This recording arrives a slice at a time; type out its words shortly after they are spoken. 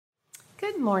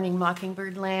Good morning,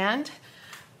 Mockingbird Land.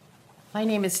 My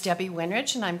name is Debbie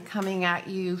Winrich, and I'm coming at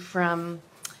you from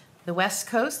the west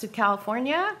coast of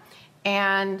California.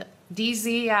 And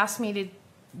DZ asked me to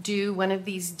do one of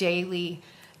these daily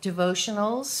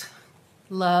devotionals,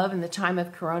 love in the time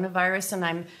of coronavirus, and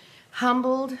I'm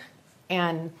humbled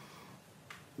and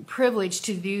privileged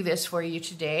to do this for you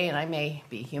today, and I may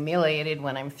be humiliated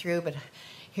when I'm through, but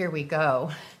here we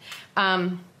go.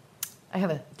 I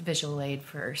have a visual aid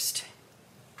first.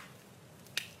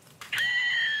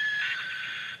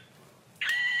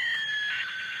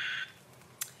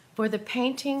 For the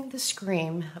painting, The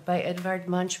Scream by Edvard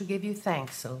Munch, we give you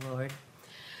thanks, O Lord.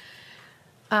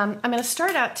 I'm going to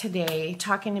start out today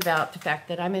talking about the fact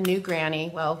that I'm a new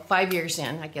granny. Well, 5 years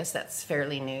in, I guess that's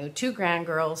fairly new. 2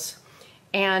 grandgirls.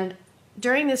 And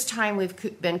during this time,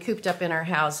 we've been cooped up in our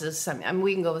houses. I mean,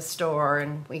 we can go to the store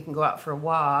and we can go out for a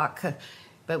walk,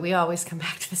 but we always come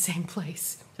back to the same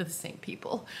place, to the same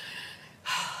people.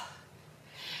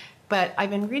 But I've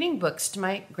been reading books to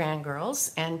my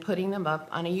grandgirls and putting them up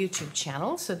on a YouTube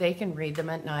channel so they can read them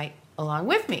at night along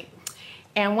with me.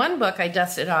 And one book I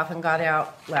dusted off and got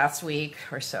out last week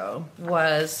or so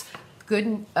was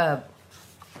The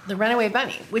Runaway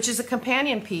Bunny, which is a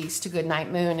companion piece to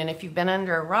Goodnight Moon. And if you've been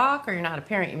under a rock or you're not a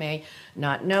parent, you may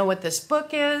not know what this book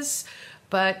is.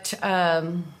 But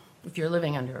if you're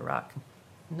living under a rock,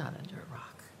 not under a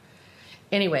rock.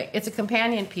 Anyway, it's a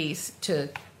companion piece to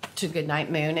Goodnight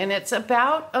Moon, and it's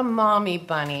about a mommy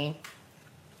bunny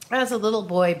as a little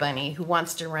boy bunny who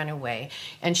wants to run away,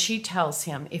 and she tells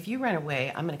him, if you run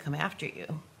away, I'm going to come after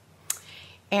you.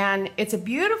 And it's a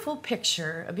beautiful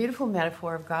picture, a beautiful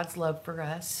metaphor of God's love for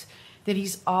us, that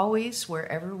he's always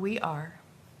wherever we are,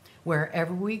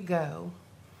 wherever we go,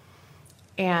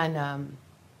 and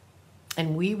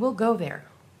we will go there,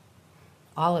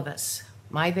 all of us.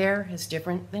 My there is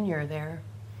different than your there.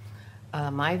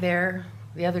 My there,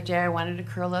 the other day I wanted to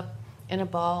curl up in a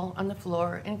ball on the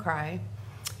floor and cry.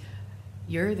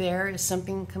 Your there is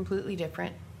something completely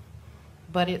different.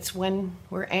 But it's when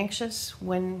we're anxious,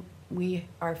 when we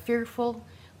are fearful,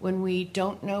 when we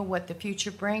don't know what the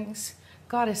future brings,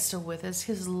 God is still with us.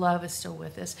 His love is still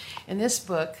with us. And this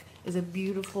book is a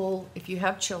beautiful, if you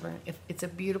have children, it's a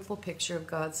beautiful picture of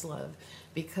God's love,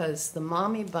 because the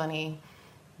mommy bunny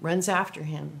runs after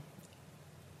him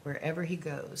wherever he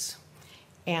goes.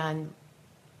 And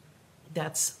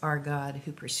that's our God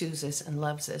who pursues us and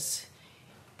loves us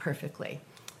perfectly.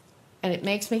 And it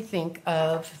makes me think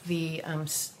of the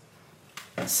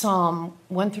Psalm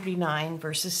 139,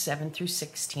 verses 7 through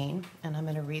 16. And I'm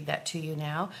going to read that to you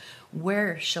now.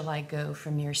 Where shall I go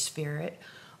from your spirit?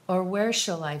 Or where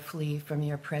shall I flee from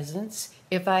your presence?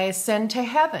 If I ascend to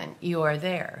heaven, you are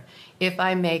there. If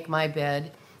I make my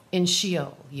bed in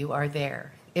Sheol, you are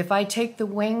there. If I take the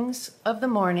wings of the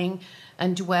morning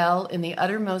and dwell in the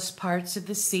uttermost parts of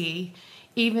the sea,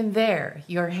 even there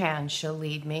your hand shall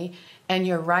lead me, and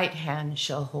your right hand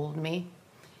shall hold me.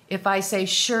 If I say,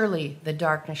 surely the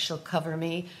darkness shall cover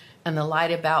me, and the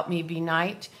light about me be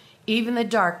night, even the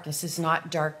darkness is not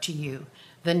dark to you.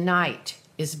 The night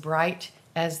is bright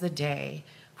as the day,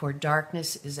 for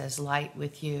darkness is as light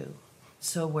with you.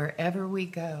 So wherever we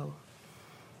go,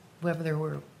 whether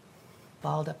we're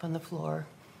balled up on the floor,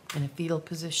 in a fetal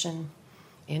position,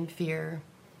 in fear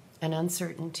and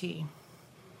uncertainty,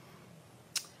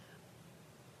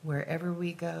 wherever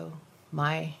we go,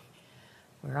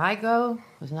 where I go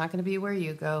is not going to be where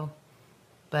you go,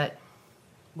 but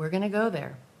we're going to go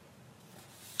there.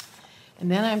 And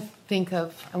then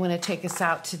I want to take us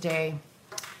out today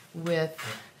with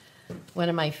one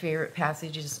of my favorite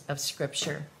passages of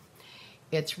Scripture.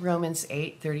 It's Romans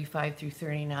 8:35 through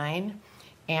 39.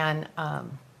 And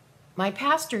my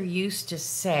pastor used to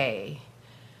say,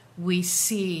 we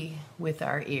see with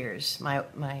our ears.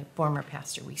 My former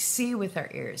pastor, we see with our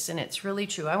ears. And it's really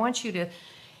true. I want you to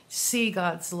see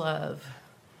God's love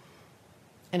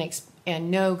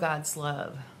and know God's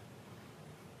love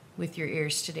with your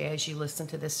ears today as you listen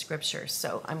to this scripture.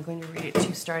 So I'm going to read it to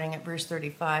you starting at verse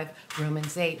 35,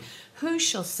 Romans 8. Who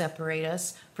shall separate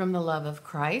us from the love of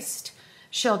Christ?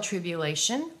 Shall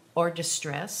tribulation or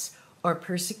distress or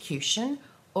persecution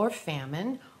or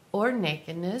famine or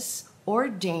nakedness or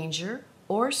danger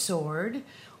or sword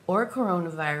or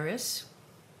coronavirus?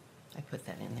 I put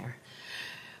that in there.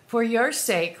 For your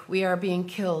sake, we are being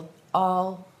killed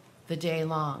all the day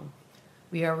long.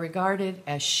 We are regarded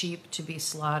as sheep to be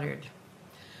slaughtered.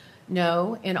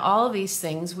 No, in all these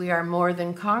things we are more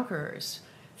than conquerors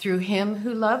through him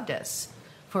who loved us.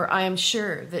 For I am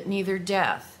sure that neither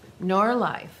death, nor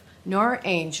life, nor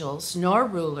angels, nor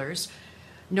rulers,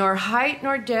 nor height,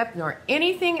 nor depth, nor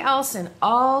anything else in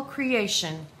all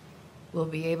creation will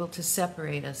be able to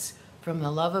separate us from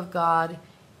the love of God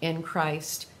in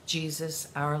Christ Jesus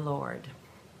our Lord.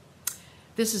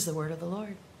 This is the word of the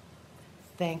Lord.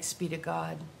 Thanks be to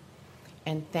God,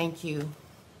 and thank you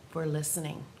for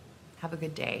listening. Have a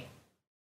good day.